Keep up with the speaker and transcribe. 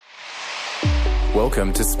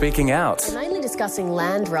Welcome to Speaking Out. We're mainly discussing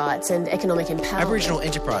land rights and economic empowerment. Aboriginal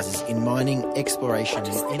enterprises in mining, exploration and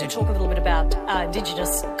energy. To talk a little bit about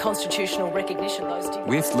Indigenous constitutional recognition.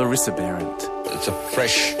 With Larissa Behrendt. It's a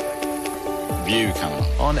fresh view coming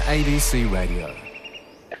on ABC Radio.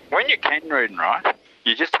 When you can read and write,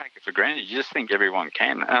 you just take it for granted. You just think everyone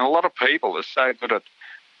can. And a lot of people are so good at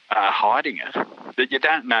hiding it that you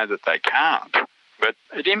don't know that they can't. But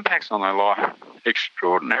it impacts on their life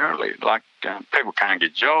extraordinarily. Like people can't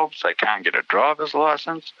get jobs, they can't get a driver's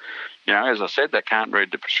licence. You know, as I said, they can't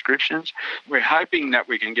read the prescriptions. We're hoping that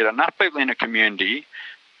we can get enough people in a community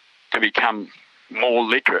to become more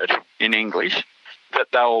literate in English that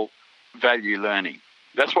they'll value learning.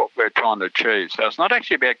 That's what we're trying to achieve. So it's not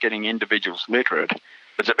actually about getting individuals literate.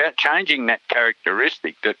 It's about changing that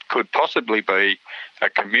characteristic that could possibly be a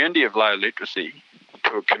community of low literacy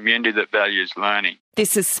to a community that values learning.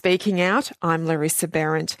 This is Speaking Out. I'm Larissa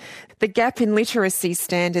Behrendt. The gap in literacy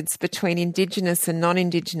standards between Indigenous and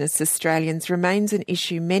non-Indigenous Australians remains an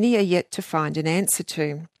issue many are yet to find an answer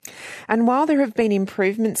to. And while there have been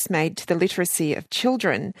improvements made to the literacy of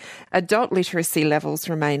children, adult literacy levels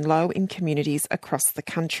remain low in communities across the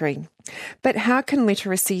country. But how can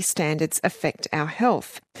literacy standards affect our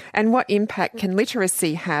health? And what impact can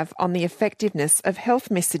literacy have on the effectiveness of health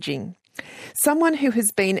messaging? Someone who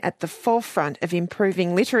has been at the forefront of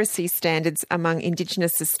improving literacy standards among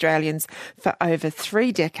Indigenous Australians for over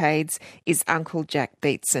 3 decades is Uncle Jack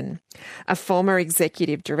Beatson, a former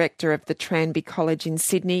Executive Director of the Tranby College in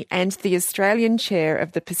Sydney and the Australian Chair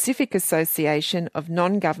of the Pacific Association of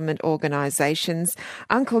Non-Government Organisations.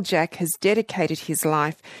 Uncle Jack has dedicated his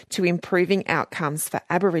life to improving outcomes for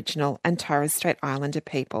Aboriginal and Torres Strait Islander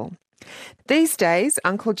people. These days,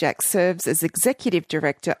 Uncle Jack serves as Executive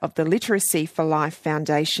Director of the Literacy for Life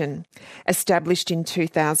Foundation. Established in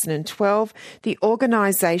 2012, the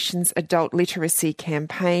organisation's adult literacy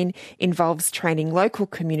campaign involves training local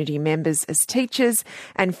community members as teachers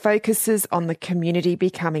and focuses on the community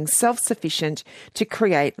becoming self-sufficient to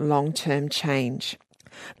create long-term change.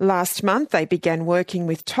 Last month, they began working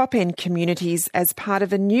with top-end communities as part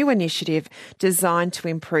of a new initiative designed to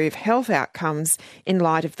improve health outcomes in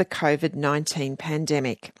light of the COVID-19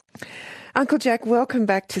 pandemic. Uncle Jack, welcome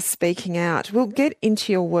back to Speaking Out. We'll get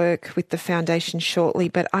into your work with the foundation shortly,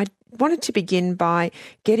 but I wanted to begin by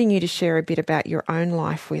getting you to share a bit about your own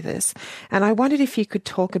life with us. And I wondered if you could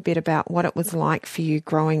talk a bit about what it was like for you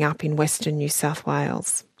growing up in Western New South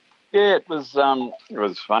Wales. Yeah, it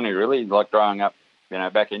was funny, really, like growing up. You know,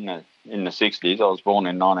 back in the 60s, I was born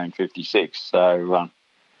in 1956, so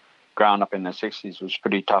growing up in the 60s was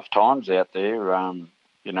pretty tough times out there,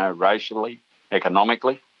 you know, racially,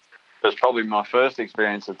 economically. It was probably my first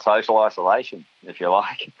experience of social isolation, if you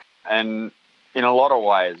like. And in a lot of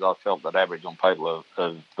ways, I felt that Aboriginal people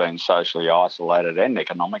have been socially isolated and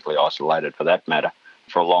economically isolated, for that matter,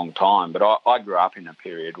 for a long time. But I grew up in a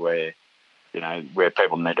period where, you know, where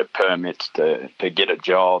people needed permits to get a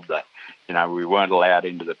job, that, you know, we weren't allowed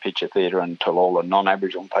into the picture theatre until all the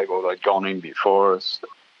non-Aboriginal people had gone in before us.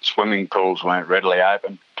 Swimming pools weren't readily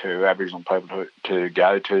open to Aboriginal people to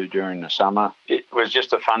go to during the summer. It was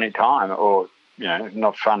just a funny time, or, you know,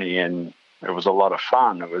 not funny, and it was a lot of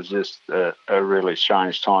fun. It was just a really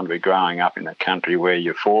strange time to be growing up in a country where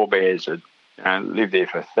your forebears had, you know, lived there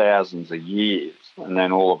for thousands of years, and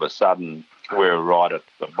then all of a sudden we're right at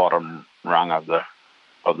the bottom rung of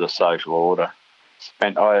the social order.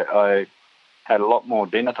 I had a lot more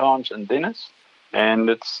dinner times than dinners,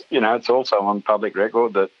 and it's, you know, it's also on public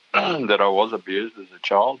record that that I was abused as a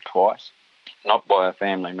child twice, not by a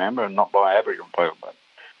family member and not by Aboriginal people,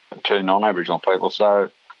 but 2 non-Aboriginal people.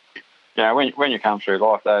 So, you know, when you come through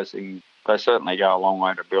life, those things, they certainly go a long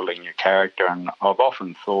way to building your character. And I've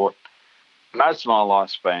often thought most of my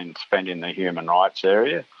life's been spent in the human rights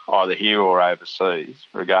area, either here or overseas,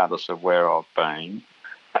 regardless of where I've been.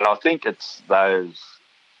 And I think it's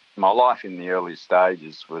my life in the early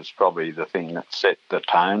stages was probably the thing that set the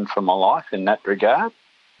tone for my life in that regard.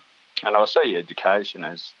 And I see education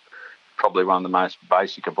as probably one of the most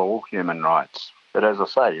basic of all human rights. But as I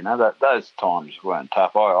say, you know, those times weren't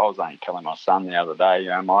tough. I was only telling my son the other day, you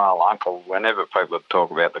know, my old uncle, whenever people would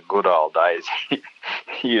talk about the good old days,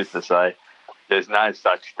 he used to say, there's no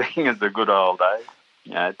such thing as the good old days.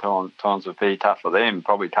 You know, times were pretty tough for them,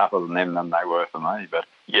 probably tougher than they were for me. But,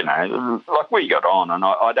 you know, like, we got on, and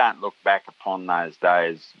I don't look back upon those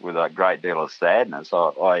days with a great deal of sadness.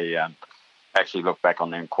 I actually look back on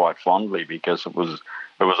them quite fondly, because it was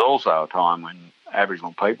also a time when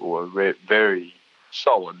Aboriginal people were very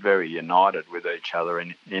solid, very united with each other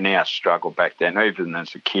in our struggle back then. Even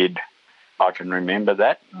as a kid, I can remember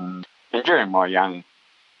that. And during my young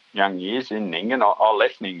young years in Nyngan. I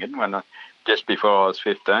left Nyngan just before I was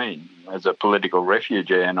 15 as a political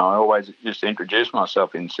refugee, and I always used to introduce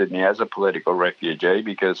myself in Sydney as a political refugee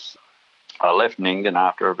because I left Nyngan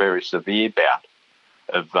after a very severe bout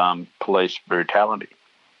of police brutality.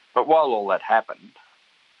 But while all that happened,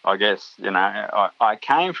 I guess, I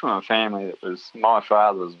came from a family that my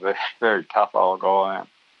father was a very, very tough old guy.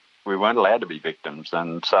 We weren't allowed to be victims,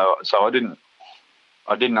 and so I didn't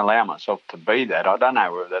allow myself to be that. I don't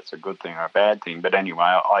know whether that's a good thing or a bad thing, but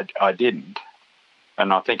anyway, I didn't.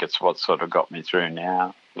 And I think it's what sort of got me through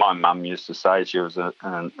now. My mum used to say she was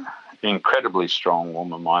an incredibly strong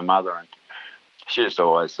woman, my mother, and she used to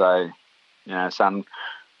always say, son,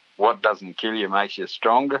 what doesn't kill you makes you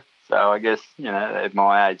stronger. So I guess, at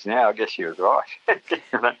my age now, I guess she was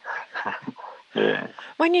right. Yeah.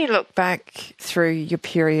 When you look back through your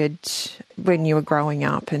period when you were growing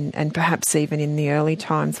up and perhaps even in the early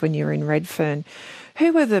times when you were in Redfern,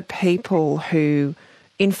 who were the people who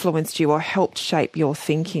influenced you or helped shape your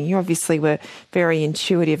thinking? You obviously were very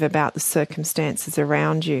intuitive about the circumstances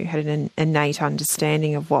around you, had an innate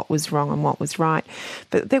understanding of what was wrong and what was right.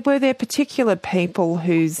 But were there particular people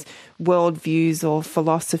whose worldviews or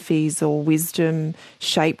philosophies or wisdom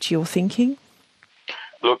shaped your thinking?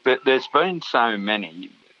 Look, there's been so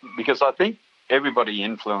many, because I think everybody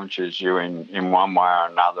influences you in one way or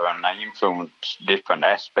another, and they influence different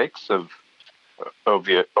aspects of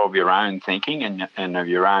your own thinking and of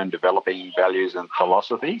your own developing values and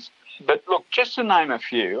philosophies. But look, just to name a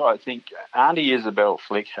few, I think Auntie Isabel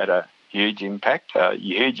Flick had a huge impact, a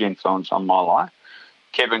huge influence on my life.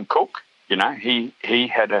 Kevin Cook, he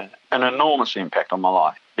had an enormous impact on my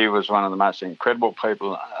life. He was one of the most incredible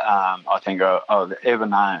people I think I've ever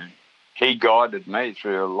known. He guided me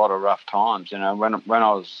through a lot of rough times. When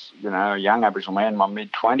I was, a young Aboriginal man in my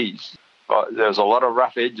mid-20s, there was a lot of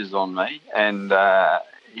rough edges on me, and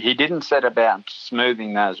he didn't set about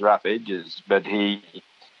smoothing those rough edges, but he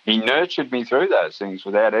nurtured me through those things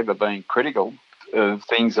without ever being critical of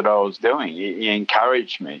things that I was doing. He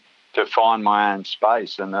encouraged me to find my own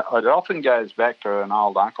space, and it often goes back to an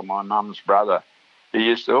old uncle, my mum's brother. He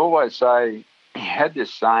used to always say, he had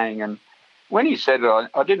this saying, and when he said it,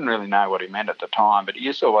 I didn't really know what he meant at the time, but he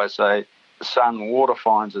used to always say, son, water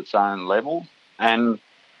finds its own level. And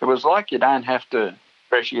it was like you don't have to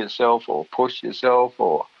pressure yourself or push yourself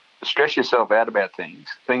or stress yourself out about things.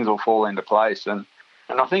 Things will fall into place. And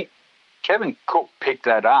I think Kevin Cook picked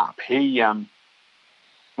that up. He,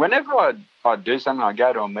 whenever I'd do something, I'd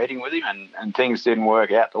go to a meeting with him and things didn't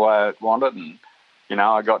work out the way I wanted, and,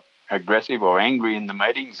 I got aggressive or angry in the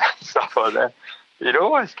meetings and stuff like that, he'd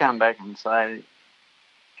always come back and say,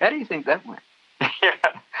 how do you think that went?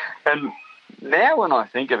 And now when I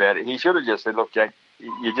think about it, he should have just said, look, Jack,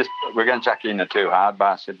 we're going to chuck you in the too hard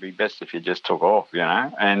basket. It'd be best if you just took off,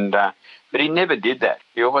 And but he never did that.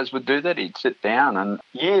 He always would do that. He'd sit down, and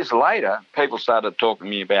years later, people started talking to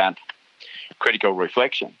me about critical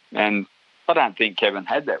reflection. And I don't think Kevin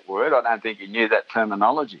had that word. I don't think he knew that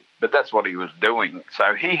terminology, but that's what he was doing.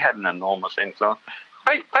 So he had an enormous influence.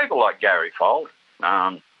 People like Gary Fold,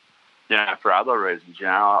 for other reasons,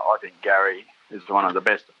 I think Gary is one of the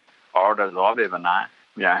best orators I've ever known.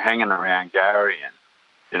 Hanging around Gary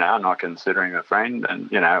and, not considering a friend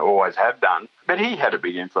and, always have done. But he had a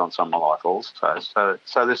big influence on my life also.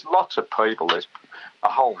 So there's lots of people. There's a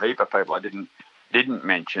whole heap of people I didn't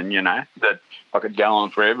mention, that I could go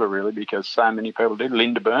on forever, really, because so many people did.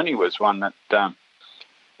 Linda Burney was one that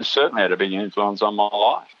certainly had a big influence on my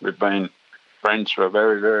life. We've been friends for a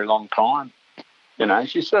very, very long time.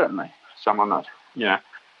 She's certainly someone that,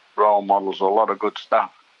 role models a lot of good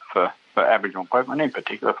stuff for Aboriginal people, and in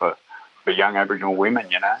particular for young Aboriginal women,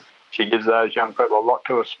 She gives those young people a lot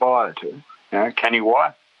to aspire to. Kenny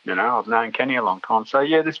White, I've known Kenny a long time. So,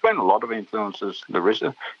 there's been a lot of influences,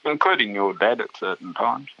 Larissa, including your dad at certain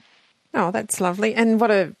times. Oh, that's lovely. And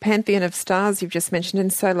what a pantheon of stars you've just mentioned,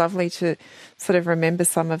 and so lovely to sort of remember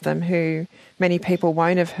some of them who many people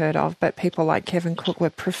won't have heard of, but people like Kevin Cook were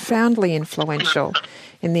profoundly influential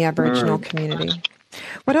in the Aboriginal community.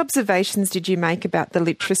 What observations did you make about the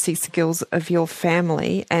literacy skills of your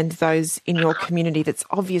family and those in your community that's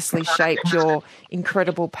obviously shaped your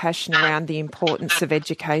incredible passion around the importance of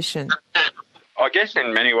education? I guess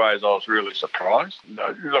in many ways I was really surprised.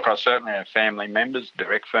 Look, I certainly have family members,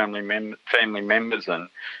 direct family members and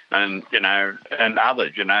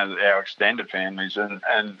others, our extended families,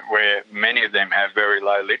 and where many of them have very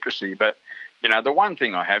low literacy. But, the one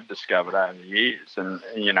thing I have discovered over the years, and,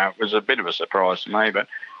 it was a bit of a surprise to me, but,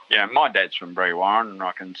 my dad's from Brewarren, and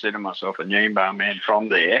I consider myself a Nyimba man from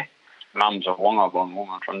there. Mum's a Wongabon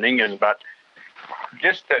woman from Nyngan, but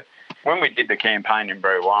just to when we did the campaign in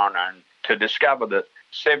Brewarrina, and to discover that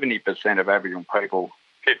 70% of Aboriginal people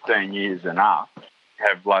 15 years and up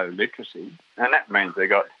have low literacy, and that means they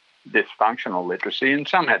got dysfunctional literacy, and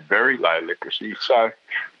some had very low literacy. So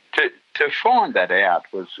to find that out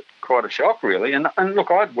was quite a shock, really. And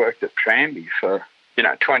look, I'd worked at Tranby for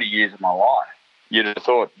 20 years of my life. You'd have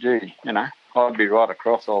thought, gee, I'd be right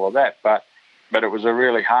across all of that, but it was a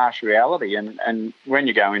really harsh reality. And when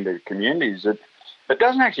you go into communities, it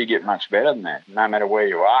doesn't actually get much better than that, no matter where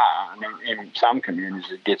you are. And in some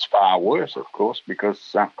communities, it gets far worse, of course,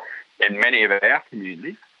 because in many of our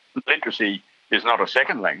communities, literacy is not a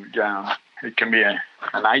second language. It can be an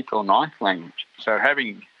eighth or ninth language. So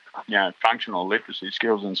having functional literacy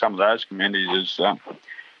skills in some of those communities is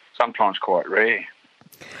sometimes quite rare.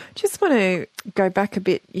 Just want to go back a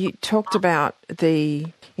bit. You talked about the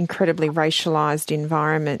incredibly racialised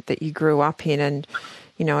environment that you grew up in and,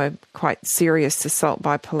 a quite serious assault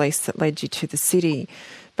by police that led you to the city.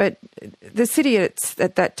 But the city at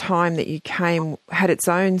that time that you came had its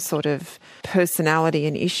own sort of personality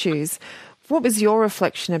and issues. What was your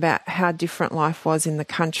reflection about how different life was in the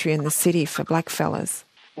country and the city for blackfellas?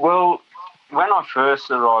 Well, when I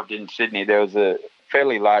first arrived in Sydney, there was a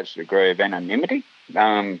fairly large degree of anonymity.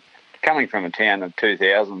 Coming from a town of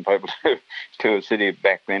 2,000 people to a city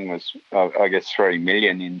back then was, I guess, 3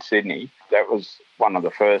 million in Sydney. That was one of the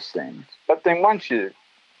first things. But then once you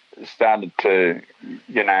started to,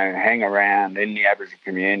 hang around in the Aboriginal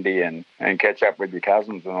community and catch up with your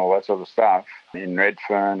cousins and all that sort of stuff in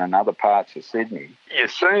Redfern and other parts of Sydney, you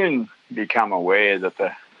soon become aware that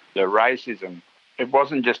the racism, it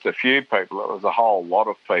wasn't just a few people, it was a whole lot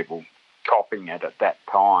of people copying it at that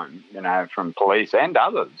time, from police and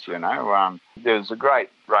others, There was a great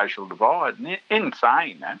racial divide. And in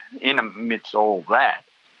saying that, in amidst all that,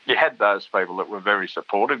 you had those people that were very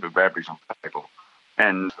supportive of Aboriginal people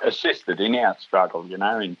and assisted in our struggle,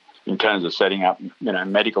 in terms of setting up,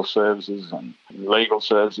 medical services and legal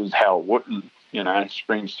services. Hal Wooten,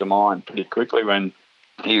 springs to mind pretty quickly when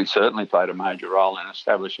he certainly played a major role in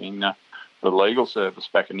establishing the legal service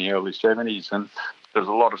back in the early 70s. And there's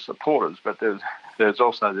a lot of supporters, but there's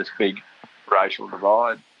also this big racial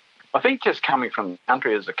divide. I think just coming from the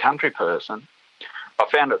country as a country person, I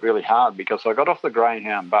found it really hard because I got off the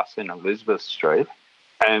Greyhound bus in Elizabeth Street,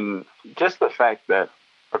 and just the fact that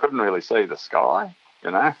I couldn't really see the sky,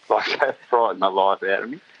 like that frightened the life out of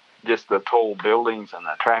me. Just the tall buildings and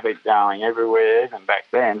the traffic going everywhere, even back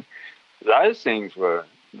then, those things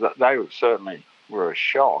certainly were a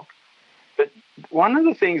shock. But one of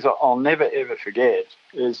the things I'll never, ever forget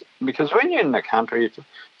is because when you're in the country, if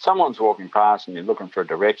someone's walking past and you're looking for a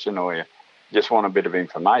direction or you just want a bit of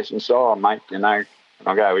information, so, mate,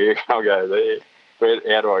 I'll go here, I'll go there.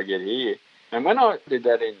 How do I get here? And when I did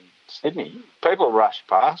that in Sydney, people rushed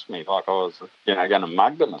past me like I was, going to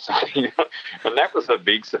mug them or something. And that was a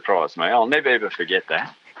big surprise to me. I'll never, ever forget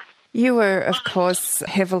that. You were, of course,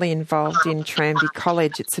 heavily involved in Tranby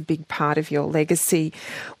College. It's a big part of your legacy.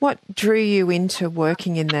 What drew you into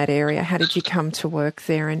working in that area? How did you come to work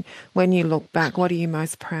there? And when you look back, what are you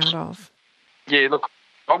most proud of? Yeah, look,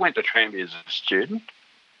 I went to Tranby as a student.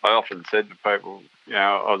 I often said to people,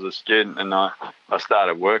 I was a student and I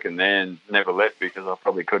started working there and never left because I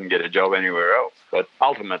probably couldn't get a job anywhere else. But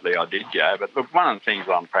ultimately I did go. But look, one of the things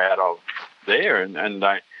I'm proud of there, and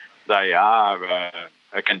they are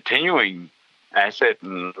a continuing asset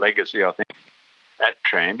and legacy, I think, at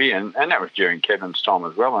Tranby, and that was during Kevin's time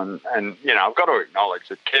as well. And I've got to acknowledge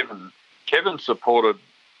that Kevin supported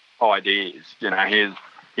ideas.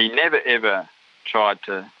 He never, ever tried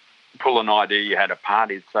to pull an idea you had a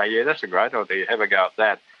party and say, yeah, that's a great idea, have a go at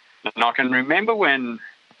that. And I can remember when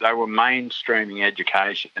they were mainstreaming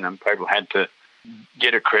education and people had to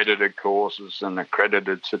get accredited courses and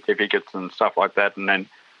accredited certificates and stuff like that, and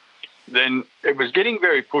then it was getting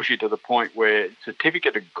very pushy to the point where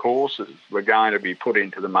certificated courses were going to be put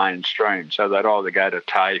into the mainstream, so they'd either go to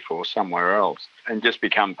TAFE or somewhere else and just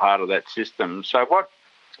become part of that system. So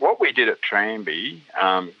what we did at Tranby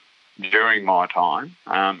during my time,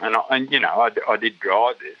 I did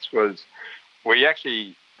drive this, was we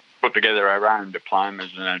actually put together our own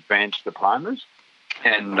diplomas and advanced diplomas,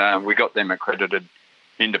 and we got them accredited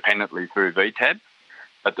independently through VTAB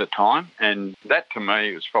at the time, and that to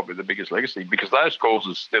me was probably the biggest legacy because those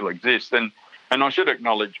courses still exist. And I should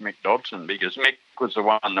acknowledge Mick Dodson because Mick was the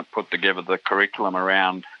one that put together the curriculum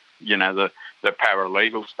around, the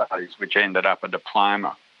paralegal studies, which ended up a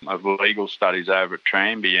diploma of legal studies over at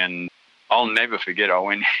Tranby. And I'll never forget,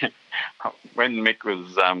 when Mick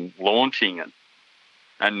was launching it,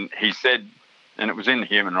 and he said, and it was in the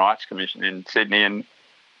Human Rights Commission in Sydney, and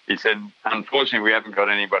he said, unfortunately, we haven't got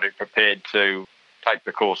anybody prepared to take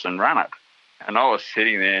the course and run it. And I was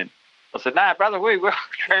sitting there, and I said, no, brother, we will.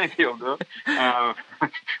 Tranby will do it.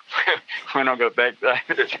 When I got back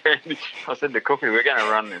to Tranby, I said to Cookie, we're going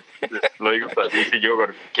to run this legal stuff. He said, you've got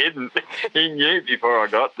to be kidding. He knew before I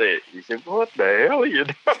got there. He said, what the hell are you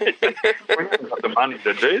doing? We haven't got the money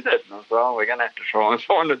to do that. And I said, oh, we're going to have to try and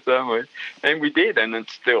find it somewhere. And we did, and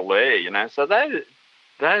it's still there, you know. So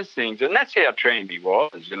those things, and that's how Tranby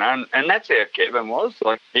was, you know, and that's how Kevin was.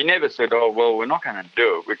 Like, he never said, oh, well, we're not going to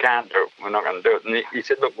do it. We can't do it. We're not going to do it. And he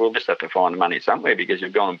said, look, we'll just have to find the money somewhere because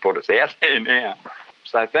you've gone and put us out there now.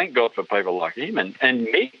 So thank God for people like him and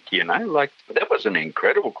Mick, you know, like that was an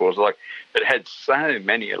incredible course. Like it had so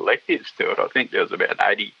many electives to it. I think there was about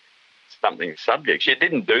 80-something subjects. You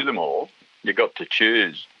didn't do them all. You got to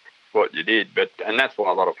choose what you did. And that's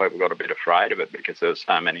why a lot of people got a bit afraid of it because there were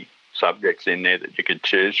so many subjects in there that you could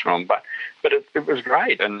choose from. But it was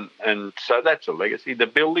great. And so that's a legacy. The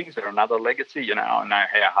buildings are another legacy. You know, I know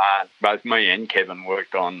how hard both me and Kevin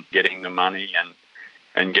worked on getting the money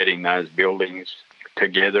and getting those buildings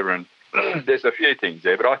together, and there's a few things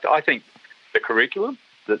there, but I think the curriculum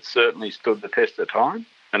that certainly stood the test of time,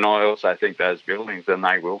 and I also think those buildings, and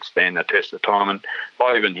they will stand the test of time. And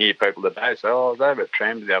I even hear people today say, oh, I was over at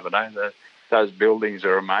Tranby the other day, those buildings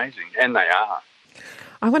are amazing, and they are.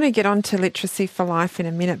 I want to get on to Literacy for Life in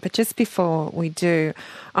a minute, but just before we do,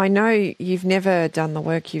 I know you've never done the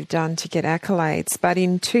work you've done to get accolades, but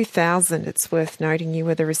in 2000, it's worth noting you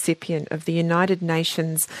were the recipient of the United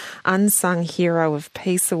Nations Unsung Hero of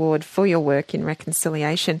Peace Award for your work in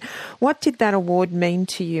reconciliation. What did that award mean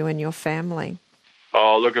to you and your family?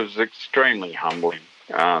 Oh, look, it was extremely humbling,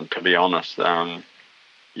 to be honest.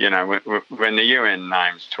 You know, when the UN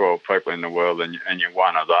names 12 people in the world and you're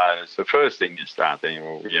one of those, the first thing you start thinking,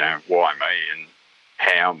 well, you know, why me and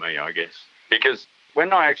how me, I guess. Because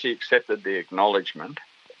when I actually accepted the acknowledgement,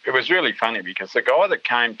 it was really funny because the guy that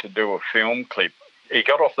came to do a film clip, he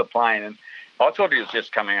got off the plane and I thought he was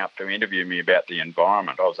just coming up to interview me about the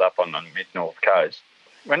environment. I was up on the mid-north coast.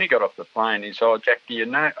 When he got off the plane, he said, oh, Jack, do you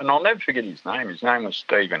know? And I'll never forget his name. His name was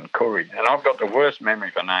Stephen Curry. And I've got the worst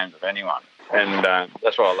memory for names of anyone. And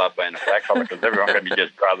that's why I love being a black fella, because everyone can be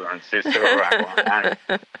just brother and sister or one name.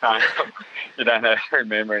 You don't have to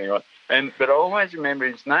remember anyone. But I always remember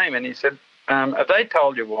his name. And he said, have they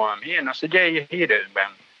told you why I'm here? And I said, yeah, you're here to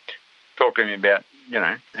talk to me about, you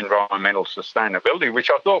know, environmental sustainability, which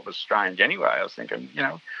I thought was strange anyway. I was thinking, you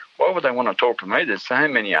know, why would they want to talk to me? There's so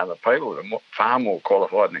many other people that are far more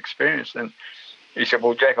qualified and experienced. And he said,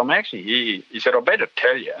 well, Jack, I'm actually here. He said, I better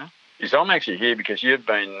tell you. He said, I'm actually here because you've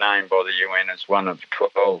been named by the UN as one of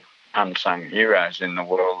 12 unsung heroes in the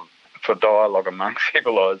world for dialogue among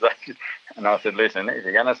civilisation. And I said, listen, if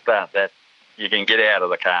you're going to start that, you can get out of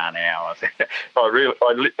the car now. I said,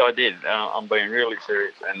 I did. I'm being really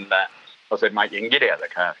serious. And I said, mate, you can get out of the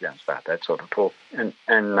car if you don't start that sort of talk. And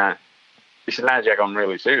he said, no, Jack, I'm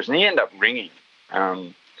really serious. And he ended up ringing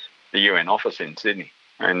the UN office in Sydney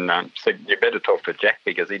and said, you better talk to Jack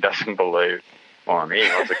because he doesn't believe I'm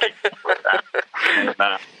here. I was a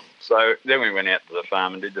kid. So then we went out to the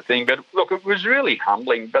farm and did the thing. But look, it was really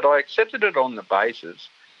humbling, but I accepted it on the basis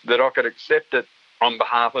that I could accept it on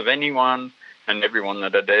behalf of anyone and everyone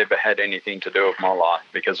that had ever had anything to do with my life,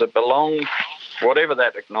 because it belonged, whatever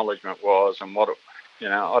that acknowledgement was and what, you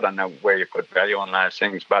know, I don't know where you put value on those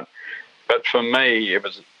things, but for me,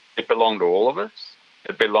 it belonged to all of us.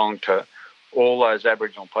 It belonged to all those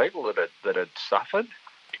Aboriginal people that had suffered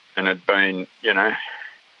and had been, you know,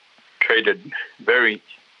 treated very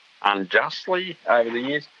unjustly over the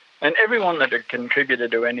years, and everyone that had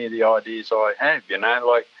contributed to any of the ideas I have, you know,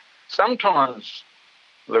 like sometimes,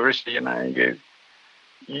 Larissa, you know,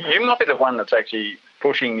 you might be the one that's actually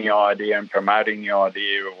pushing the idea and promoting the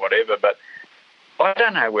idea or whatever, but I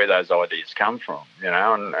don't know where those ideas come from, you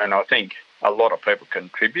know, and I think a lot of people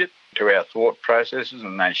contribute to our thought processes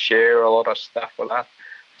and they share a lot of stuff with us.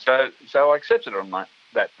 So I accepted it on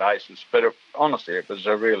that basis, but honestly, it was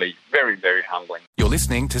a really very, very humbling. You're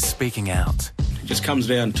listening to Speaking Out. It just comes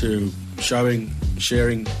down to showing,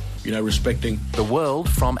 sharing, you know, respecting the world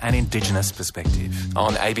from an Indigenous perspective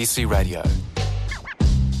on ABC Radio.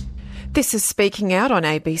 This is Speaking Out on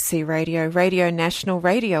ABC Radio, Radio National,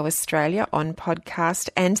 Radio Australia on podcast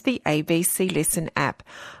and the ABC Listen app.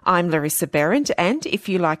 I'm Larissa Behrendt, and if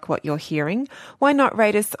you like what you're hearing, why not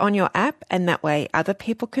rate us on your app, and that way other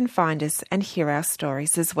people can find us and hear our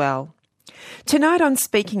stories as well. Tonight on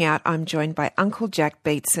Speaking Out, I'm joined by Uncle Jack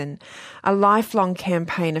Beatson, a lifelong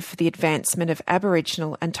campaigner for the advancement of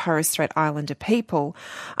Aboriginal and Torres Strait Islander people.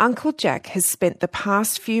 Uncle Jack has spent the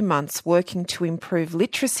past few months working to improve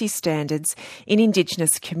literacy standards in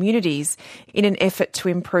Indigenous communities in an effort to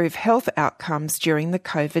improve health outcomes during the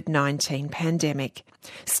COVID-19 pandemic.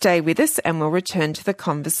 Stay with us and we'll return to the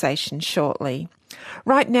conversation shortly.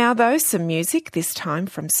 Right now, though, some music, this time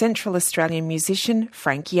from Central Australian musician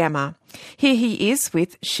Frank Yammer. Here he is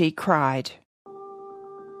with She Cried.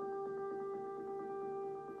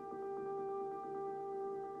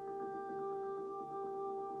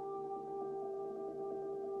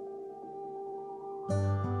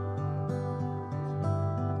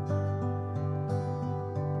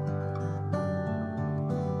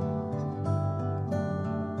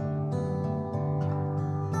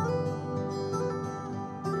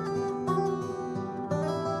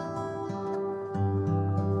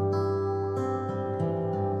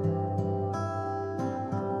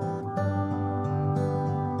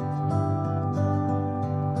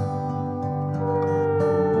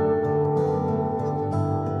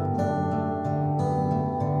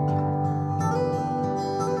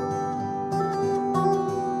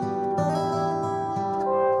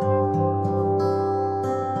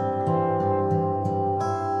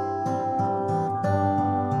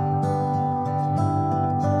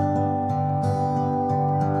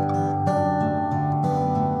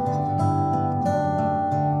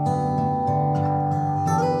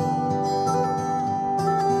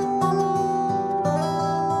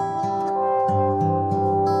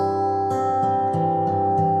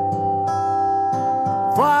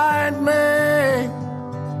 Find me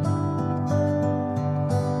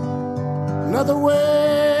another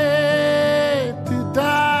way to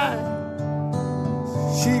die.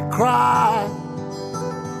 She cried.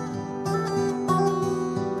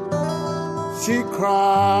 She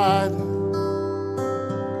cried.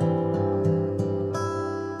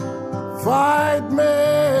 Find me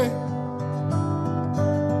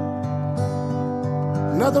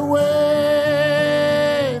another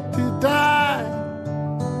way to die.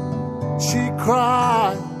 She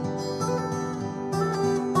cried.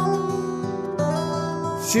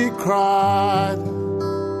 She cried.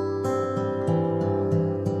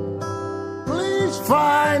 Please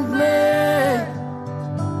find me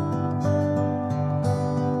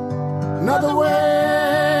another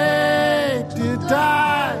way to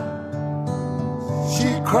die.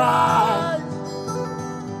 She cried.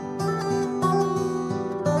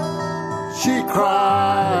 She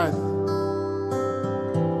cried.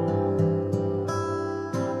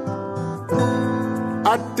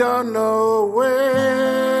 I don't know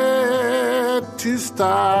where to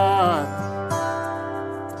start.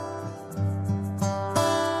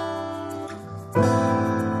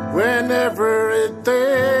 When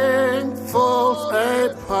everything falls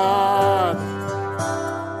apart,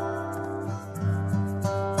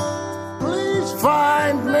 please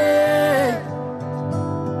find me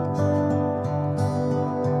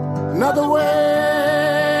another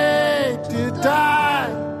way to die.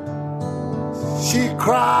 She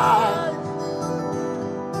cried.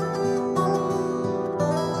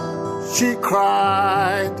 She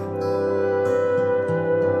cried.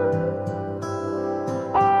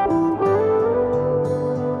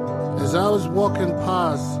 As I was walking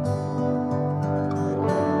past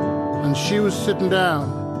and she was sitting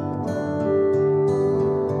down,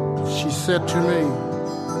 she said to me,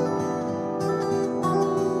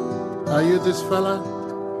 "Are you this fella?"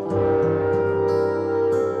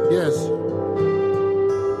 "Yes."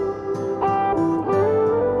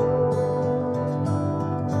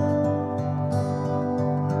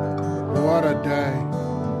 What a day.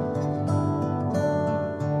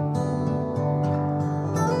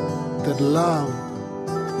 That love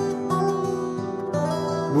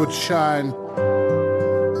would shine.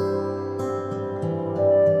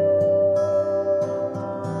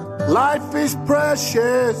 Life is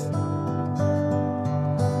precious.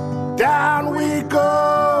 Down we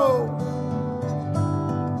go.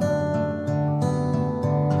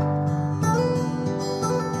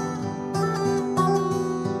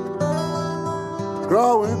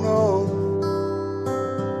 Growing old.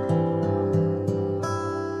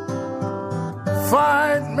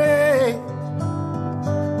 Find me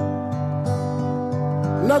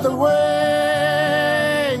another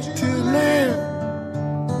way to live.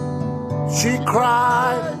 She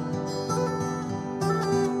cried.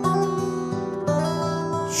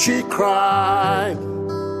 She cried.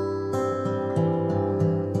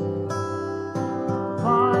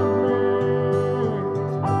 Find me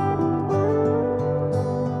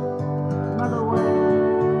another way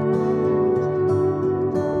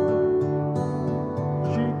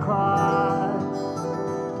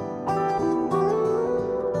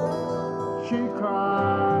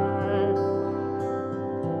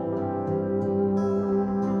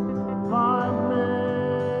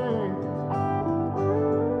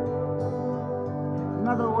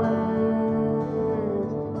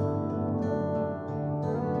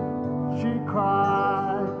She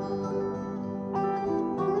cried.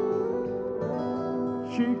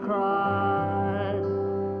 She cried.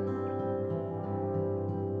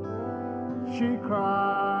 She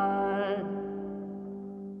cried.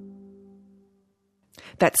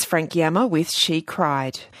 That's Frank Yammer with She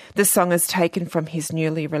Cried. The song is taken from his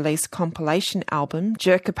newly released compilation album,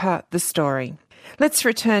 Jerk Apart the Story. Let's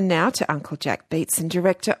return now to Uncle Jack Beatson,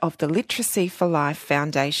 director of the Literacy for Life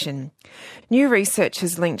Foundation. New research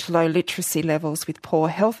has linked low literacy levels with poor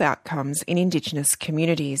health outcomes in Indigenous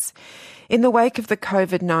communities. In the wake of the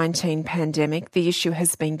COVID-19 pandemic, the issue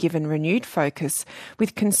has been given renewed focus,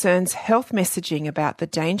 with concerns health messaging about the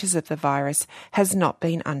dangers of the virus has not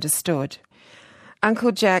been understood.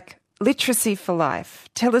 Uncle Jack, Literacy for Life.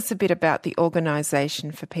 Tell us a bit about the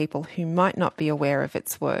organisation for people who might not be aware of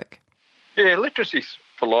its work. Yeah, Literacy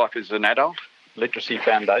for Life is an adult literacy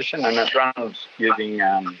foundation, and it runs using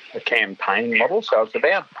a campaign model. So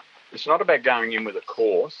it's not about going in with a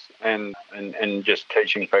course and just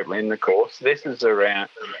teaching people in the course. This is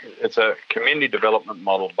it's a community development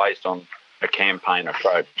model based on a campaign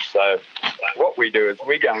approach. So what we do is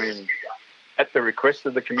we go in at the request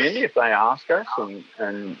of the community. If they ask us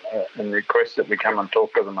and request that we come and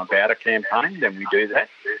talk to them about a campaign, then we do that.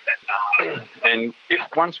 And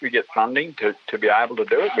once we get funding to be able to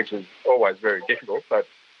do it, which is always very difficult, but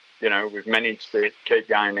we've managed to keep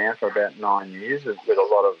going now for about 9 years with a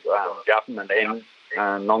lot of government and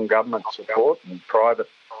non-government support and private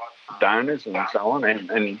donors and so on,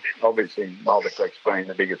 and obviously Multiplex being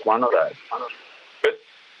the biggest one of those. But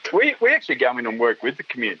we actually go in and work with the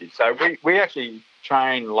community. So we actually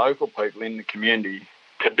train local people in the community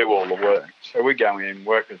to do all the work. So we go in and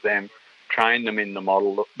work with them, train them in the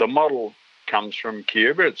model. The model comes from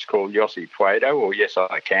Cuba. It's called Yo Si Puedo, or Yes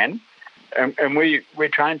I Can. And we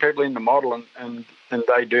train people in the model and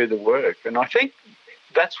they do the work. And I think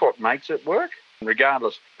that's what makes it work,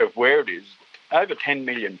 regardless of where it is. Over 10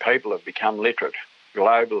 million people have become literate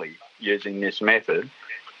globally using this method.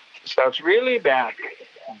 So it's really about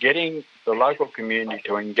getting the local community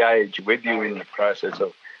to engage with you in the process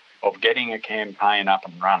of getting a campaign up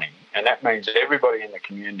and running. And that means everybody in the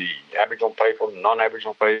community, Aboriginal people,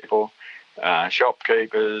 non-Aboriginal people,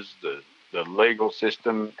 shopkeepers, the legal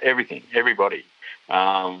system, everybody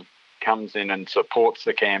comes in and supports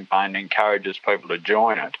the campaign, encourages people to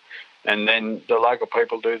join it. And then the local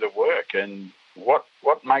people do the work. And what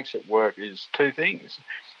makes it work is two things: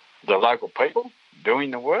 the local people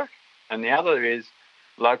doing the work, and the other is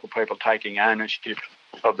local people taking ownership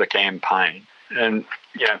of the campaign. And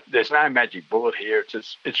there's no magic bullet here.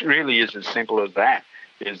 It really is as simple as that.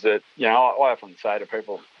 Is that I often say to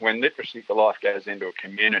people, when Literacy for Life goes into a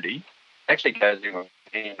community, it actually goes in with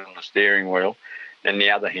one hand on the steering wheel and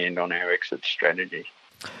the other hand on our exit strategy.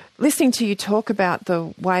 Listening to you talk about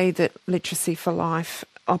the way that Literacy for Life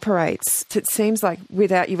operates, it seems like,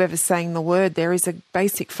 without you ever saying the word, there is a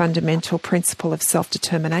basic fundamental principle of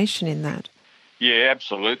self-determination in that. Yeah,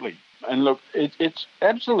 absolutely. And look, it's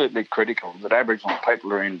absolutely critical that Aboriginal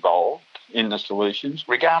people are involved in the solutions,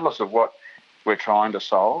 regardless of what we're trying to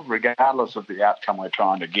solve, regardless of the outcome we're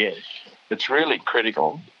trying to get. It's really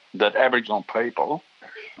critical that Aboriginal people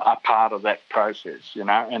are part of that process,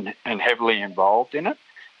 and heavily involved in it,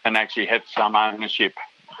 and actually have some ownership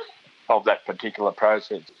of that particular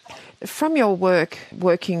process. From your work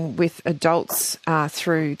working with adults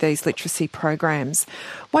through these literacy programs,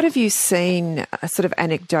 what have you seen sort of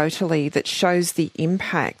anecdotally that shows the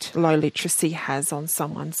impact low literacy has on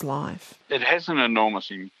someone's life? It has an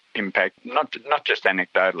enormous impact, not just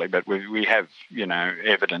anecdotally, but we have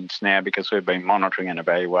evidence now because we've been monitoring and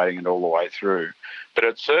evaluating it all the way through. But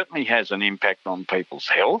it certainly has an impact on people's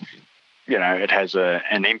health. It has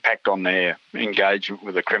an impact on their engagement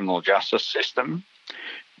with the criminal justice system.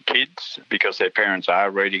 Kids, because their parents are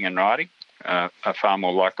reading and writing, are far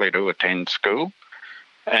more likely to attend school.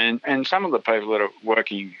 And some of the people that are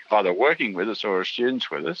either working with us or are students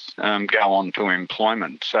with us go on to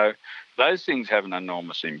employment. So those things have an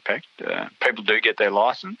enormous impact. People do get their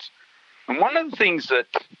licence. And one of the things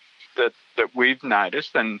that we've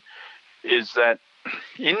noticed is that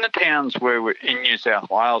in the towns in New South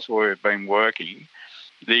Wales where we've been working,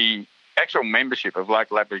 the actual membership of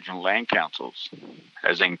local Aboriginal land councils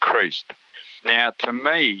has increased. Now, to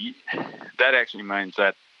me, that actually means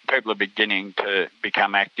that people are beginning to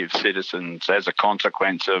become active citizens as a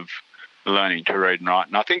consequence of learning to read and write.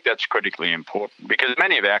 And I think that's critically important because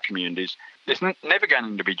many of our communities, there's never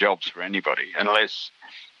going to be jobs for anybody unless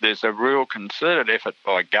there's a real concerted effort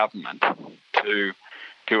by government to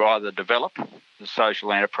either develop the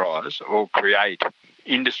social enterprise or create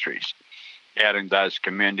industries out in those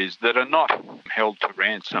communities that are not held to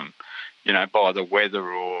ransom, by the weather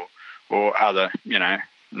or other,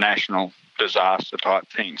 national disaster type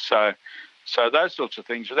things. So those sorts of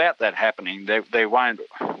things, without that happening, there won't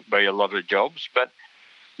be a lot of jobs. But,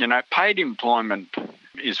 paid employment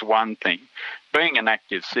is one thing. Being an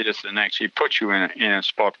active citizen actually puts you in a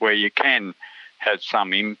spot where you can have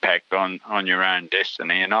some impact on your own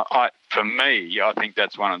destiny. And for me, I think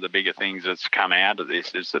that's one of the bigger things that's come out of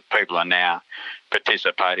this, is that people are now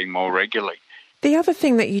participating more regularly. The other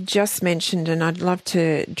thing that you just mentioned, and I'd love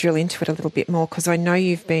to drill into it a little bit more because I know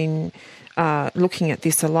you've been looking at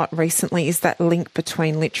this a lot recently, is that link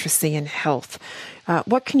between literacy and health.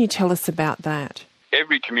 What can you tell us about that?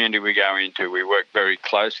 Every community we go into, we work very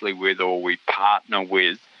closely with, or we partner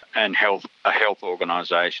with, a health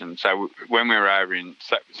organisation. So when we were over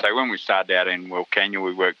when we started out in Wilcannia,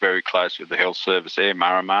 we worked very closely with the health service there,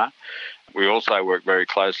 Murray. We also worked very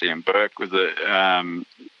closely in Bourke with and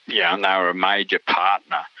they were a major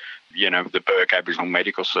partner, with the Bourke Aboriginal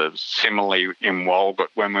Medical Service. Similarly in Walgett,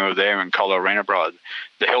 when we were there in Collarenebri,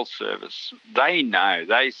 the health service, they know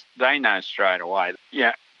straight away.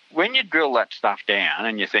 Yeah, when you drill that stuff down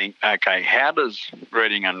and you think, okay, how does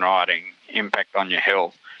reading and writing impact on your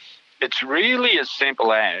health? It's really as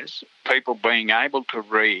simple as people being able to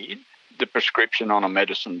read the prescription on a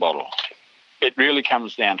medicine bottle. It really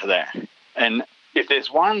comes down to that. And if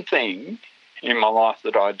there's one thing in my life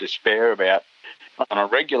that I despair about on a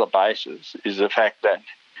regular basis, is the fact that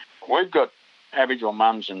we've got Aboriginal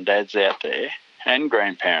mums and dads out there and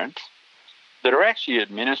grandparents that are actually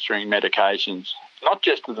administering medications, not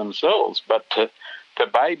just to themselves, but to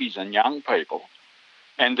babies and young people.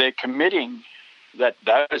 And they're committing that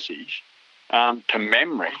dosage to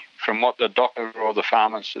memory from what the doctor or the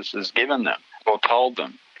pharmacist has given them or told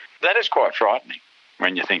them. That is quite frightening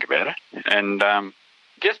when you think about it. And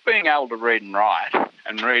just being able to read and write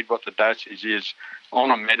and read what the dosage is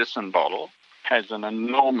on a medicine bottle has an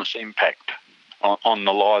enormous impact on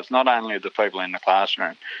the lives, not only of the people in the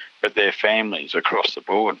classroom, but their families across the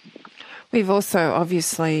board. We've also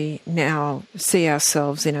obviously now see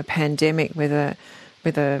ourselves in a pandemic with a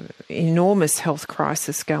enormous health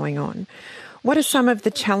crisis going on. What are some of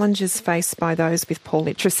the challenges faced by those with poor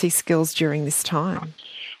literacy skills during this time?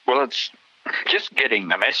 Well, it's just getting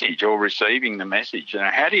the message or receiving the message.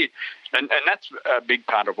 How do you? And that's a big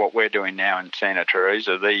part of what we're doing now in Santa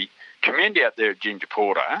Teresa. The community out there at Ginger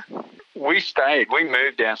Porter, we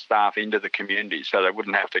moved our staff into the community so they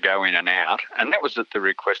wouldn't have to go in and out, and that was at the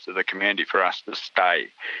request of the community for us to stay.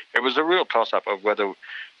 It was a real toss-up of whether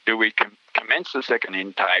do we commence the second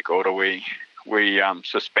intake or do we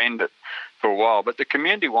suspend it for a while. But the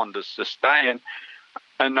community wanted us to stay,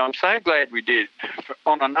 and I'm so glad we did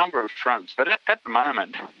on a number of fronts. But at the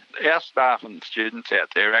moment, our staff and students out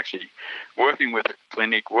there are actually working with the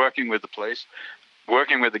clinic, working with the police,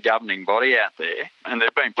 working with the governing body out there, and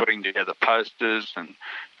they've been putting together posters and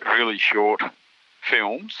really short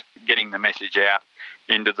films, getting the message out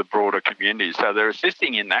into the broader community. So they're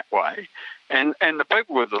assisting in that way. And the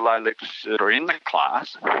people with the low literacy that are in the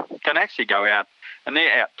class can actually go out, and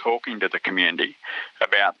they're out talking to the community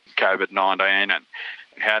about COVID-19 and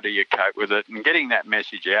how do you cope with it, and getting that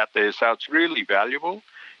message out there. So it's really valuable.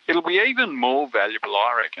 It'll be even more valuable,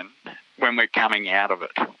 I reckon, when we're coming out of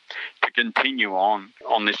it, to continue on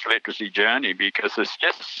this literacy journey, because it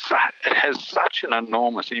has such an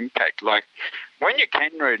enormous impact. Like, when you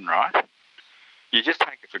can read and write, you just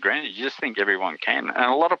take it for granted. You just think everyone can. And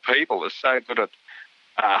a lot of people are so good at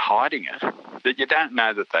hiding it that you don't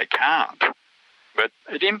know that they can't. But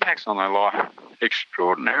it impacts on their life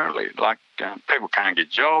extraordinarily. Like, people can't get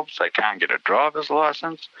jobs, they can't get a driver's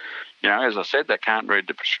license. As I said, they can't read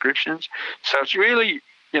the prescriptions. So it's really,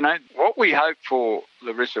 what we hope for,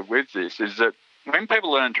 Larissa, with this is that when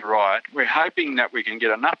people learn to write, we're hoping that we can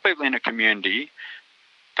get enough people in a community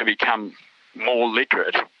to become more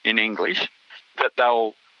literate in English that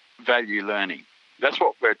they'll value learning. That's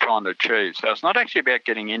what we're trying to achieve. So it's not actually about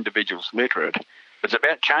getting individuals literate. It's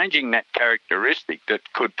about changing that characteristic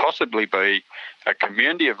that could possibly be a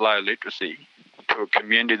community of low literacy to a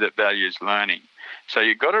community that values learning. So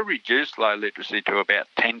you've got to reduce low literacy to about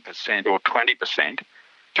 10% or 20%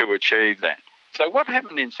 to achieve that. So what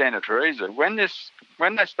happened in Santa Teresa, when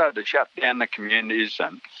they started to shut down the communities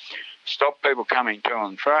and stop people coming to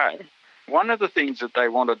and fro, one of the things that they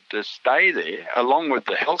wanted to stay there, along with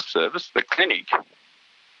the health service, the clinic,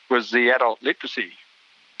 was the adult literacy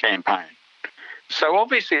campaign. So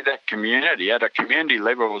obviously that community, at a community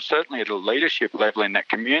level, or certainly at a leadership level in that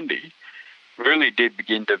community, really did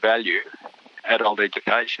begin to value adult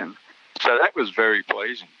education. So that was very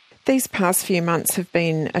pleasing. These past few months have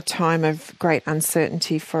been a time of great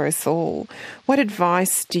uncertainty for us all. What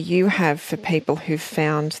advice do you have for people who've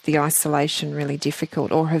found the isolation really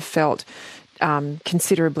difficult or have felt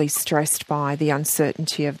considerably stressed by the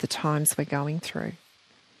uncertainty of the times we're going through?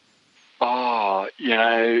 Oh,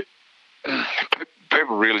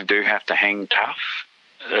 people really do have to hang tough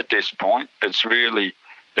at this point. It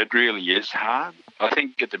really is hard. I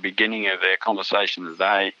think at the beginning of our conversation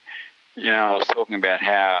today, I was talking about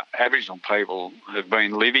how Aboriginal people have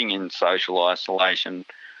been living in social isolation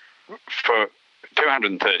for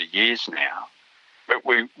 230 years now, but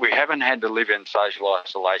we haven't had to live in social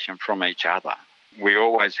isolation from each other. We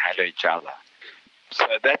always had each other. So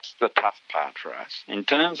that's the tough part for us. In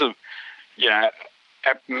terms of,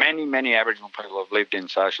 many Aboriginal people have lived in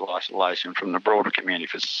social isolation from the broader community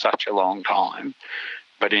for such a long time,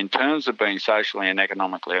 but in terms of being socially and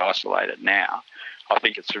economically isolated now, I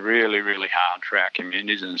think it's really, really hard for our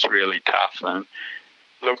communities and it's really tough. And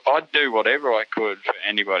look, I'd do whatever I could for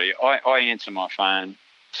anybody. I answer my phone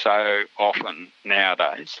so often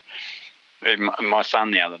nowadays. My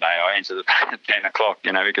son the other day, I answered the phone at 10 o'clock,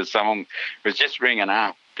 because someone was just ringing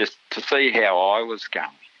up just to see how I was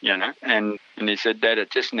going, and he said, Dad, it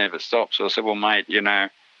just never stops. So I said, well, mate,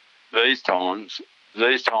 these times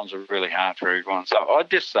are really hard for everyone. So I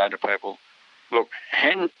just say to people, look,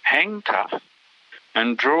 hang tough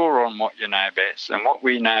and draw on what you know best. And what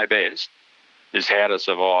we know best is how to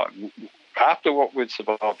survive. After what we've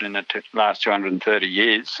survived in the last 230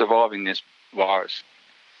 years, surviving this virus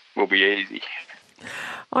will be easy.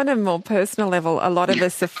 On a more personal level, a lot of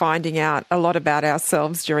us are finding out a lot about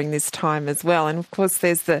ourselves during this time as well. And of course,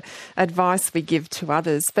 there's the advice we give to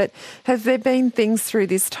others. But have there been things through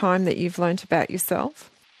this time that you've learnt about yourself?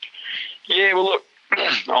 Yeah, well, look,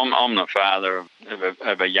 I'm the father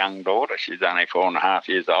of a young daughter. She's only 4.5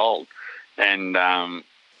 years old. And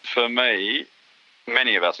for me,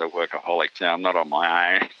 many of us are workaholics now. I'm not on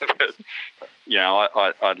my own. But,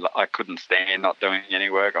 I couldn't stand not doing any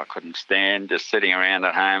work. I couldn't stand just sitting around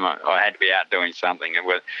at home. I had to be out doing something. And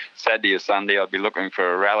with Saturday or Sunday, I'd be looking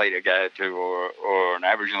for a rally to go to or an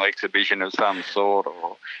Aboriginal exhibition of some sort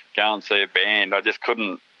or go and see a band. I just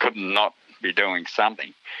couldn't not be doing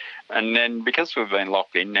something. And then because we've been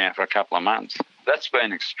locked in now for a couple of months, that's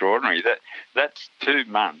been extraordinary. That's 2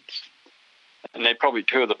 months. And they're probably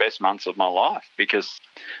 2 of the best months of my life because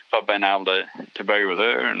I've been able to be with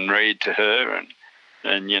her and read to her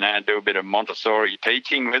and do a bit of Montessori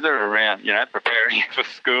teaching with her around, preparing her for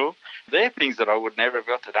school. They're things that I would never have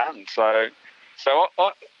got to done. So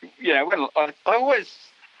I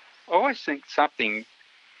always think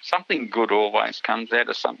something good always comes out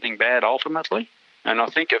of something bad ultimately. And I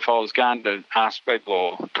think if I was going to ask people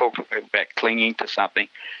or talk to people about clinging to something,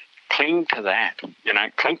 cling to that,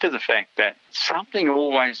 cling to the fact that something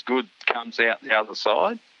always good comes out the other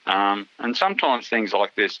side. And sometimes things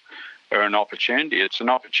like this are an opportunity. It's an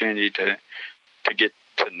opportunity to get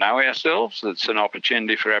to know ourselves. It's an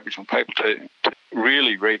opportunity for Aboriginal people to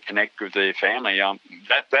really reconnect with their family.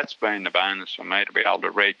 That's been the bonus for me, to be able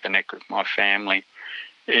to reconnect with my family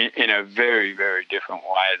in a very, very different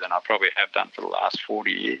way than I probably have done for the last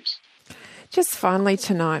 40 years. Just finally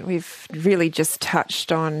tonight, we've really just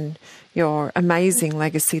touched on your amazing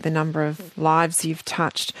legacy, the number of lives you've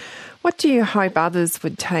touched. What do you hope others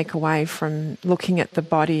would take away from looking at the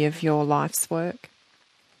body of your life's work?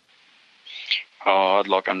 Oh, I'd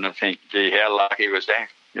like them to think, gee, how lucky was that,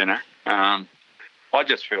 I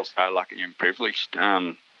just feel so lucky and privileged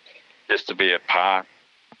just to be a part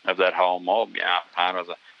of that whole mob, part of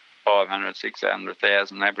the 500,000,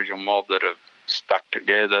 600,000 Aboriginal mob that have stuck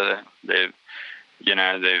together. They've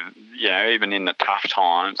even in the tough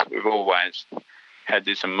times, we've always had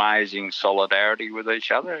this amazing solidarity with each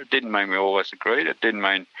other. It didn't mean we always agreed. It didn't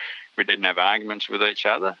mean we didn't have arguments with each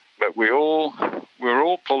other. But we were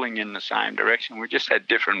all pulling in the same direction. We just had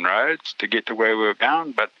different roads to get to where we were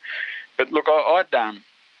going. But look, I don't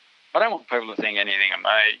want people to think anything of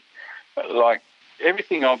me. Like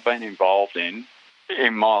everything I've been involved in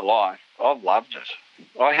my life, I've loved it.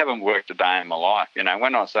 I haven't worked a day in my life.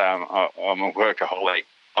 When I say I'm a workaholic,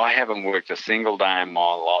 I haven't worked a single day in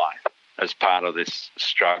my life as part of this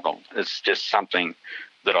struggle. It's just something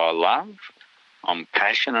that I love. I'm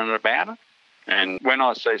passionate about it. And when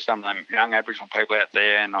I see some of them young Aboriginal people out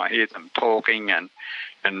there and I hear them talking and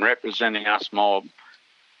representing us mob,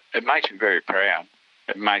 it makes me very proud.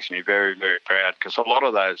 It makes me very, very proud because a lot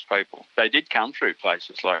of those people, they did come through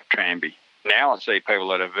places like Tranby. Now I see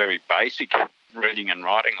people at a very basic reading and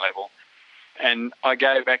writing level, and I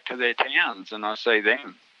go back to their towns and I see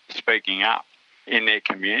them speaking up in their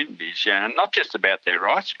communities, not just about their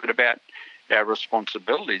rights, but about our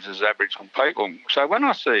responsibilities as Aboriginal people. So when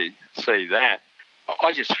I see that,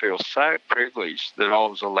 I just feel so privileged that I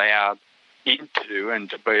was allowed into and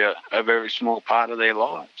to be a very small part of their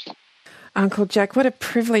lives. Uncle Jack, what a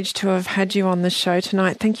privilege to have had you on the show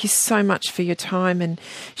tonight. Thank you so much for your time and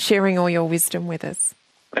sharing all your wisdom with us.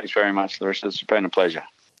 Thanks very much, Larissa. It's been a pleasure.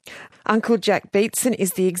 Uncle Jack Beatson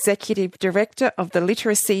is the Executive Director of the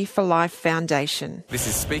Literacy for Life Foundation. This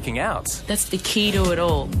is Speaking Out That's the key to it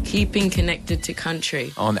all, keeping connected to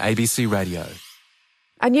country. on ABC Radio.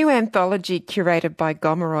 A new anthology curated by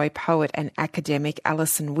Gomeroi poet and academic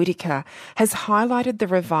Alison Whittaker has highlighted the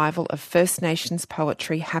revival of First Nations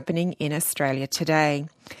poetry happening in Australia today.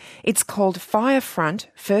 It's called Firefront,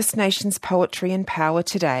 First Nations Poetry and Power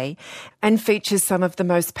Today, and features some of the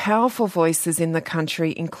most powerful voices in the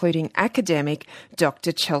country, including academic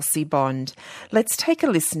Dr. Chelsea Bond. Let's take a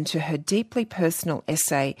listen to her deeply personal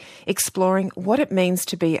essay exploring what it means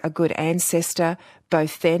to be a good ancestor,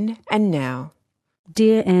 both then and now.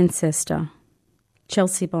 Dear Ancestor,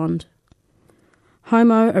 Chelsea Bond.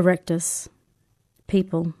 Homo erectus,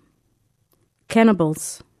 people.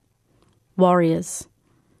 Cannibals, warriors.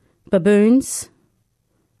 Baboons,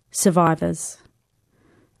 survivors.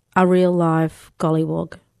 A real live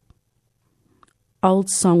gollywog. Old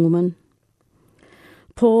songwoman.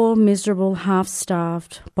 Poor, miserable,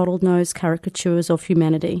 half-starved, bottle-nosed caricatures of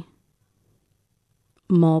humanity.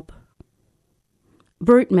 Mob.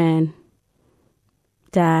 Brute man.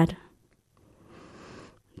 Dad.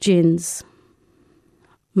 Gins.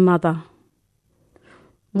 Mother.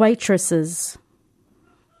 Waitresses.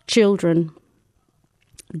 Children.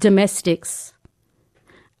 Domestics.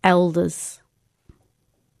 Elders.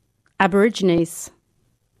 Aborigines.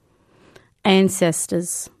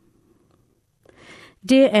 Ancestors.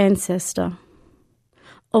 Dear Ancestor,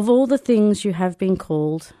 of all the things you have been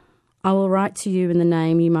called, I will write to you in the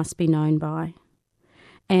name you must be known by,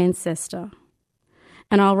 Ancestor.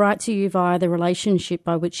 And I'll write to you via the relationship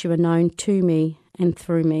by which you are known to me and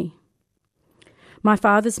through me. My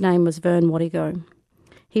father's name was Vern Wadigo.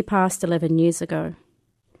 He passed 11 years ago.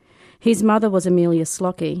 His mother was Amelia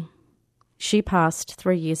Slockey. She passed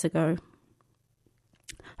 3 years ago.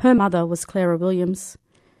 Her mother was Clara Williams.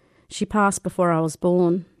 She passed before I was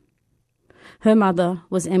born. Her mother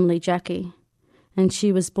was Emily Jackie, and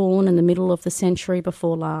she was born in the middle of the century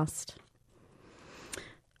before last.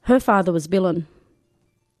 Her father was Billen.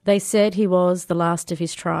 They said he was the last of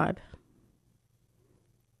his tribe.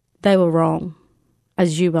 They were wrong,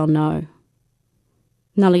 as you well know.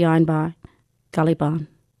 Nullieinbai, Gulliban.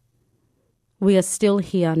 We are still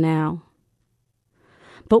here now.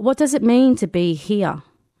 But what does it mean to be here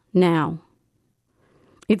now?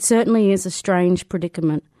 It certainly is a strange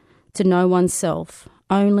predicament to know oneself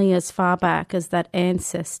only as far back as that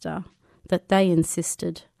ancestor that they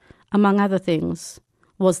insisted, among other things,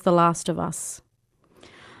 was the last of us.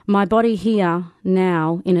 My body here,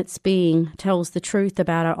 now, in its being, tells the truth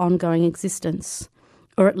about our ongoing existence,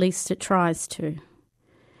 or at least it tries to,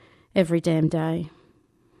 every damn day.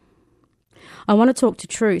 I want to talk to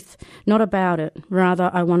truth, not about it. Rather,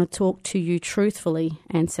 I want to talk to you truthfully,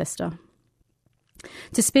 Ancestor.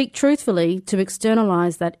 To speak truthfully, to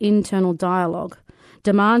externalise that internal dialogue,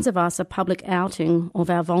 demands of us a public outing of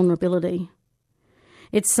our vulnerability.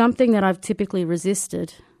 It's something that I've typically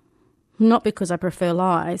resisted, not because I prefer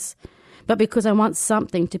lies, but because I want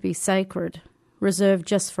something to be sacred, reserved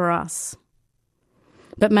just for us.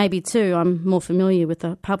 But maybe, too, I'm more familiar with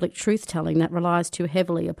the public truth-telling that relies too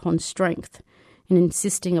heavily upon strength and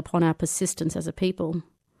insisting upon our persistence as a people.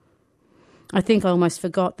 I think I almost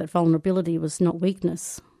forgot that vulnerability was not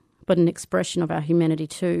weakness, but an expression of our humanity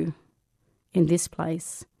too, in this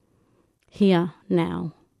place, here,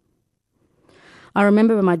 now. I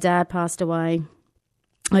remember when my dad passed away,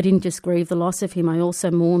 I didn't just grieve the loss of him, I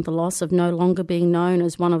also mourned the loss of no longer being known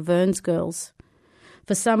as one of Vern's girls.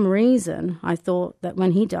 For some reason, I thought that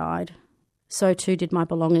when he died, so too did my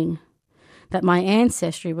belonging, that my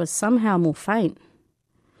ancestry was somehow more faint.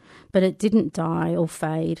 But it didn't die or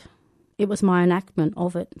fade. It was my enactment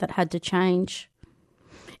of it that had to change.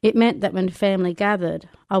 It meant that when family gathered,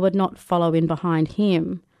 I would not follow in behind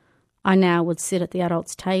him. I now would sit at the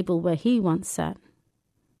adults' table where he once sat.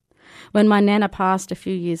 When my Nana passed a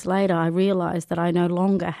few years later, I realised that I no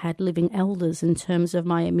longer had living elders in terms of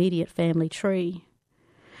my immediate family tree.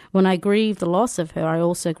 When I grieved the loss of her, I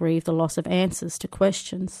also grieved the loss of answers to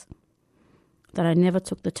questions that I never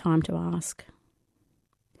took the time to ask.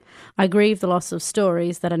 I grieve the loss of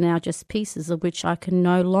stories that are now just pieces of which I can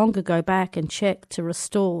no longer go back and check to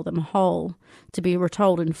restore them whole, to be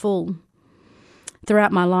retold in full.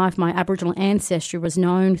 Throughout my life, my Aboriginal ancestry was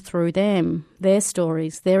known through them, their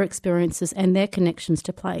stories, their experiences and their connections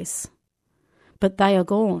to place. But they are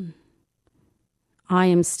gone. I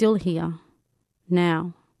am still here,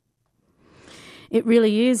 now. It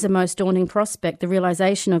really is a most daunting prospect, the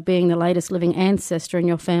realisation of being the latest living ancestor in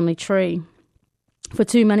your family tree. For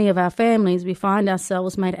too many of our families, we find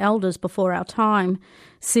ourselves made elders before our time,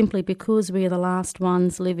 simply because we are the last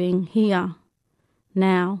ones living here,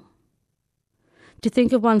 now. To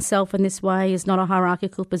think of oneself in this way is not a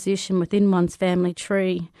hierarchical position within one's family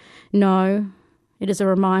tree. No, it is a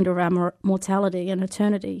reminder of our mortality and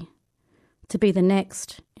eternity. To be the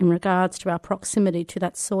next in regards to our proximity to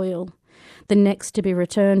that soil, the next to be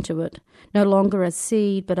returned to it, no longer as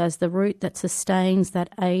seed but as the root that sustains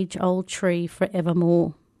that age-old tree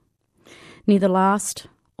forevermore. Neither last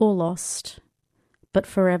or lost, but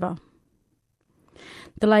forever.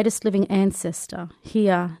 The latest living ancestor,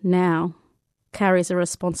 here, now, carries a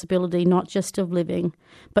responsibility not just of living,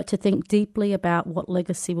 but to think deeply about what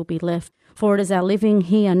legacy will be left, for it is our living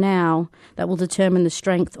here now that will determine the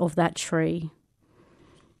strength of that tree.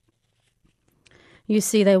 You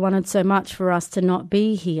see, they wanted so much for us to not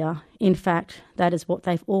be here. In fact, that is what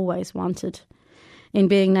they've always wanted. In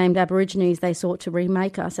being named Aborigines, they sought to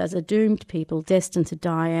remake us as a doomed people destined to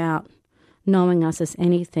die out, knowing us as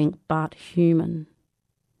anything but human.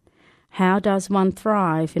 How does one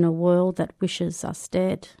thrive in a world that wishes us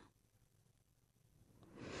dead?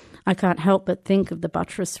 I can't help but think of the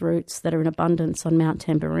buttress roots that are in abundance on Mount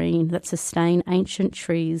Tamborine that sustain ancient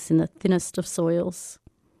trees in the thinnest of soils.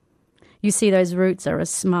 You see, those roots are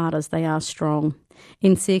as smart as they are strong.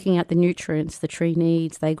 In seeking out the nutrients the tree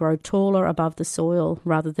needs, they grow taller above the soil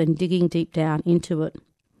rather than digging deep down into it.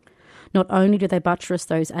 Not only do they buttress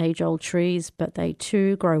those age-old trees, but they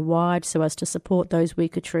too grow wide so as to support those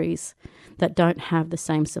weaker trees that don't have the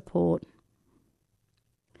same support.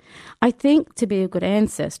 I think to be a good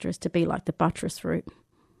ancestor is to be like the buttress root.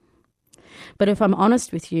 But if I'm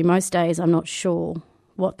honest with you, most days I'm not sure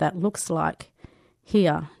what that looks like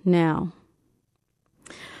here, now.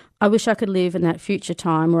 I wish I could live in that future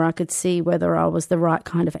time where I could see whether I was the right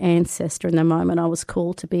kind of ancestor in the moment I was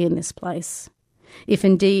called to be in this place, if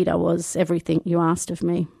indeed I was everything you asked of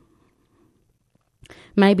me.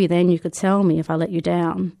 Maybe then you could tell me if I let you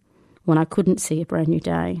down when I couldn't see a brand new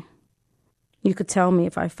day. You could tell me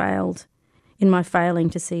if I failed in my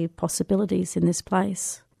failing to see possibilities in this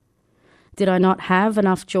place. Did I not have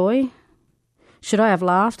enough joy? Should I have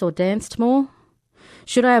laughed or danced more?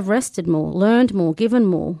 Should I have rested more, learned more, given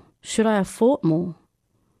more? Should I have fought more?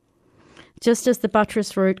 Just as the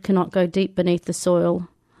buttress root cannot go deep beneath the soil,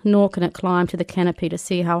 nor can it climb to the canopy to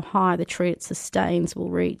see how high the tree it sustains will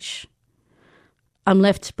reach. I'm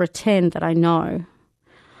left to pretend that I know.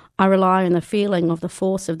 I rely on the feeling of the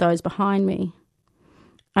force of those behind me.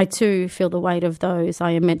 I too feel the weight of those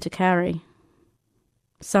I am meant to carry.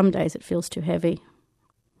 Some days it feels too heavy.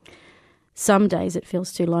 Some days it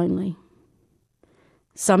feels too lonely.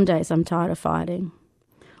 Some days I'm tired of fighting,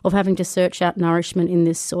 of having to search out nourishment in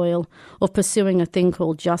this soil, of pursuing a thing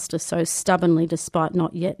called justice so stubbornly despite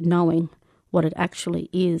not yet knowing what it actually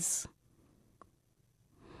is.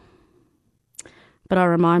 But I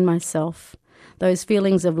remind myself, those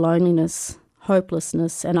feelings of loneliness,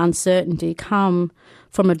 hopelessness and uncertainty come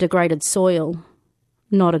from a degraded soil,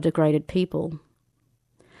 not a degraded people.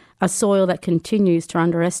 A soil that continues to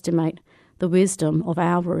underestimate the wisdom of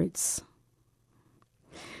our roots.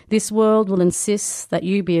 This world will insist that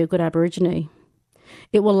you be a good Aborigine.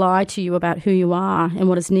 It will lie to you about who you are and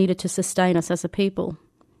what is needed to sustain us as a people.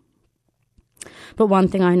 But one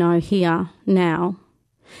thing I know here, now,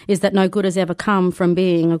 is that no good has ever come from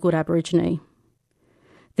being a good Aborigine.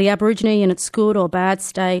 The Aborigine in its good or bad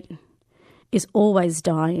state is always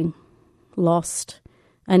dying, lost,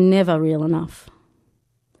 and never real enough.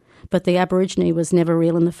 But the Aborigine was never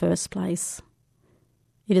real in the first place.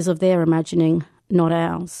 It is of their imagining, not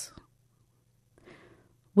ours.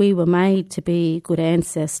 We were made to be good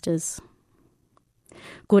ancestors.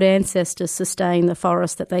 Good ancestors sustain the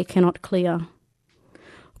forest that they cannot clear.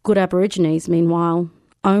 Good Aborigines, meanwhile,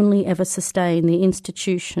 only ever sustain the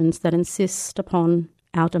institutions that insist upon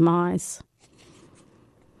our demise.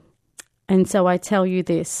 And so I tell you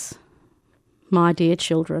this, my dear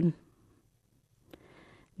children,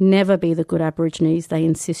 never be the good Aborigines they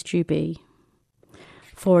insist you be,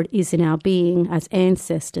 for it is in our being as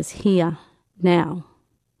ancestors here, now,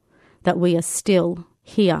 that we are still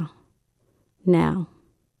here, now.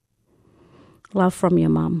 Love from your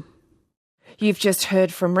mum. You've just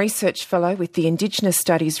heard from Research Fellow with the Indigenous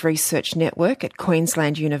Studies Research Network at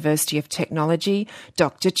Queensland University of Technology,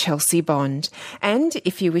 Dr. Chelsea Bond. And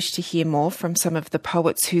if you wish to hear more from some of the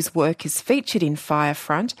poets whose work is featured in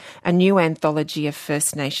Firefront, a new anthology of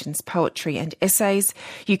First Nations poetry and essays,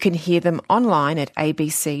 you can hear them online at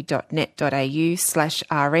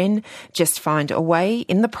abc.net.au/rn. Just find Away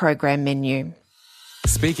in the program menu.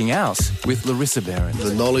 Speaking Out with Larissa Behrendt.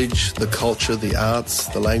 The knowledge, the culture, the arts,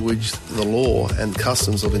 the language, the law and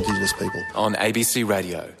customs of Indigenous people. On ABC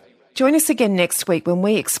Radio. Join us again next week when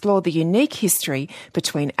we explore the unique history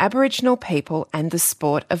between Aboriginal people and the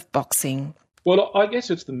sport of boxing. Well, I guess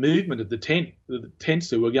it's the movement of the tents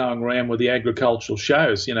that were going around with the agricultural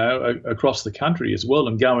shows, across the country as well,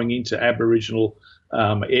 and going into Aboriginal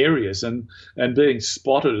areas and being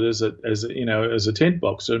spotted as a tent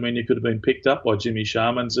boxer. I mean, you could have been picked up by Jimmy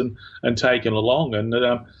Sharmans and taken along and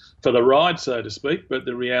for the ride, so to speak. But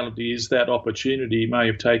the reality is that opportunity may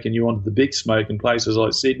have taken you onto the big smoke in places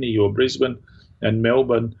like Sydney or Brisbane and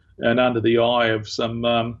Melbourne, and under the eye of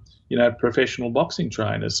some professional boxing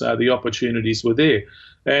trainers. So the opportunities were there.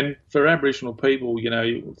 And for Aboriginal people,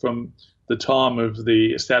 from the time of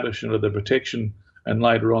the establishment of the Protection and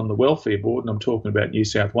later on the Welfare Board, and I'm talking about New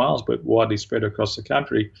South Wales, but widely spread across the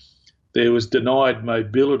country, there was denied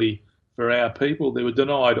mobility for our people. They were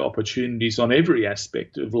denied opportunities on every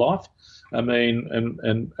aspect of life. I mean,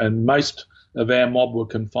 and most of our mob were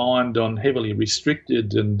confined on heavily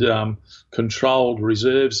restricted and controlled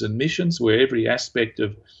reserves and missions, where every aspect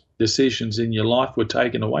of decisions in your life were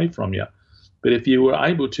taken away from you. But if you were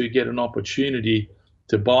able to get an opportunity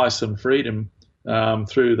to buy some freedom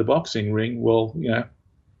through the boxing ring, well,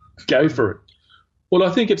 go for it. Well,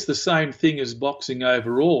 I think it's the same thing as boxing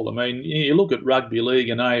overall. I mean, you look at rugby league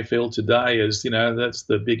and AFL today as, that's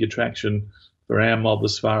the big attraction for our mob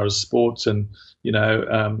as far as sports and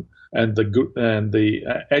the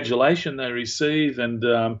adulation they receive and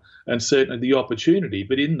certainly the opportunity.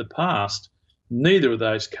 But in the past, neither of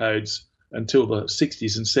those codes until the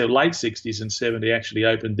 60s and late 60s and 70s actually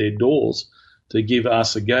opened their doors to give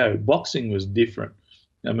us a go. Boxing was different.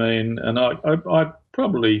 I mean, and I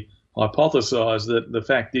probably hypothesise that the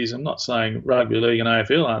fact is, I'm not saying rugby league and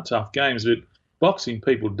AFL aren't tough games, but boxing,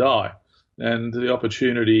 people die. And the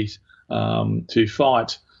opportunities to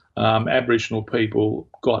fight Aboriginal people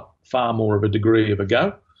got far more of a degree of a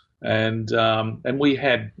go. And we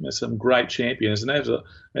had some great champions. And as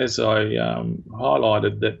I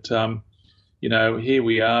highlighted that, here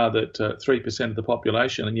we are that 3% of the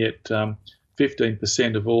population, and yet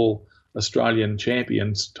 15% of all Australian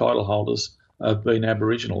champions, title holders, have been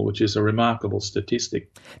Aboriginal, which is a remarkable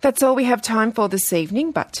statistic. That's all we have time for this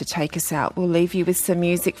evening, but to take us out, we'll leave you with some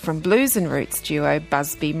music from Blues and Roots duo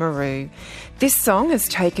Busby Marou. This song is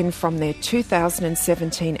taken from their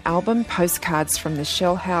 2017 album Postcards from the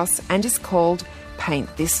Shell House and is called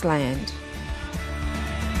Paint This Land.